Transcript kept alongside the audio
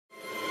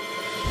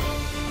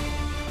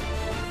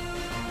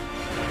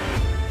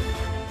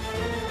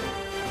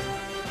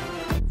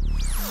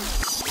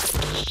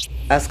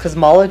As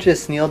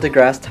cosmologist Neil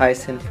deGrasse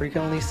Tyson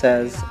frequently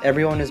says,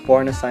 everyone is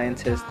born a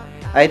scientist.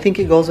 I think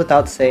it goes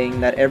without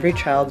saying that every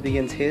child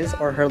begins his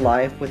or her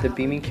life with a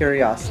beaming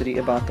curiosity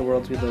about the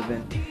world we live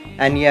in.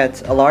 And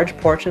yet, a large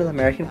portion of the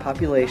American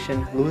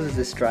population loses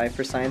this drive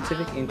for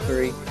scientific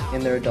inquiry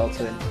in their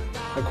adulthood.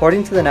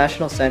 According to the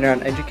National Center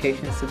on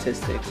Education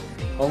Statistics,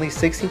 only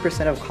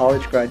 16% of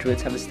college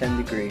graduates have a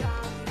STEM degree.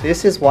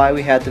 This is why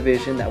we had the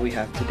vision that we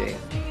have today.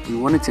 We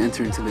wanted to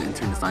enter into the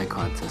Intern Design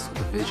contest with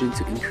a vision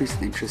to increase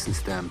the interest in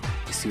STEM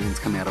to students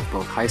coming out of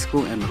both high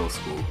school and middle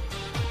school.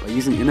 By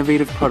using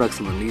innovative products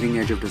on the leading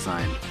edge of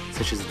design,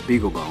 such as the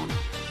BeagleBone,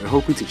 we're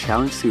hoping to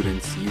challenge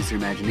students to use their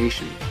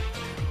imagination.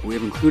 What we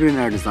have included in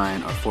our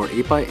design are 4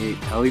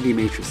 8x8 LED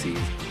matrices,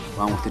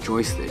 along with a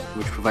joystick,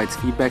 which provides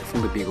feedback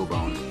from the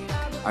BeagleBone.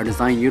 Our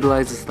design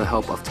utilizes the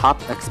help of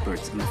top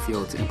experts in the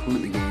field to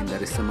implement a game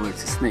that is similar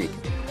to Snake.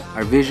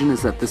 Our vision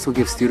is that this will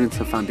give students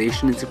a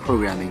foundation into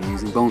programming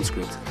using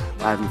BoneScript,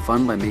 while having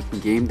fun by making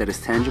a game that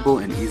is tangible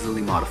and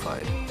easily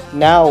modified.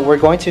 Now, we're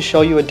going to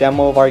show you a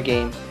demo of our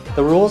game.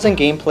 The rules and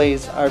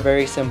gameplays are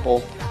very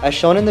simple. As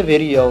shown in the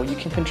video, you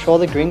can control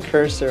the green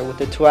cursor with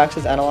the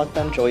 2-axis analog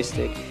thumb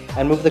joystick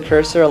and move the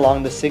cursor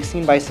along the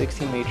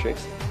 16x16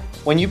 matrix.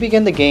 When you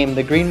begin the game,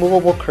 the green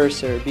movable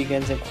cursor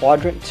begins in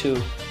quadrant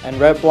 2 and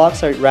red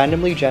blocks are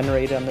randomly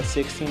generated on the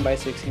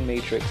 16x16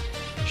 matrix.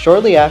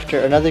 Shortly after,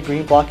 another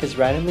green block is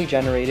randomly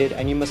generated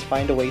and you must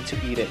find a way to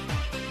eat it.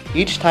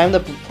 Each time the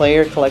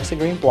player collects a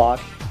green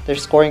block, their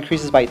score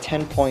increases by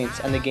 10 points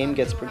and the game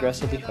gets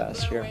progressively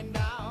faster.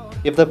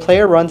 If the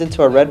player runs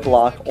into a red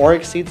block or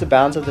exceeds the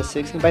bounds of the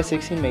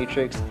 16x16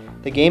 matrix,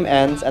 the game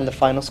ends and the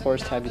final score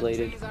is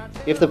tabulated.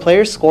 If the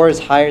player's score is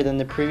higher than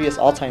the previous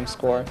all-time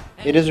score,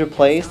 it is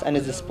replaced and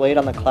is displayed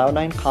on the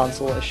Cloud9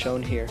 console as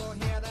shown here.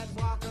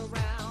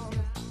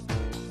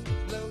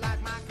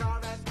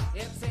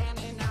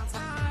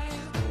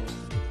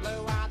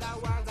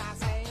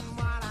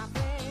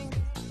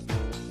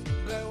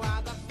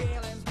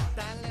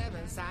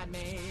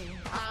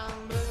 I'm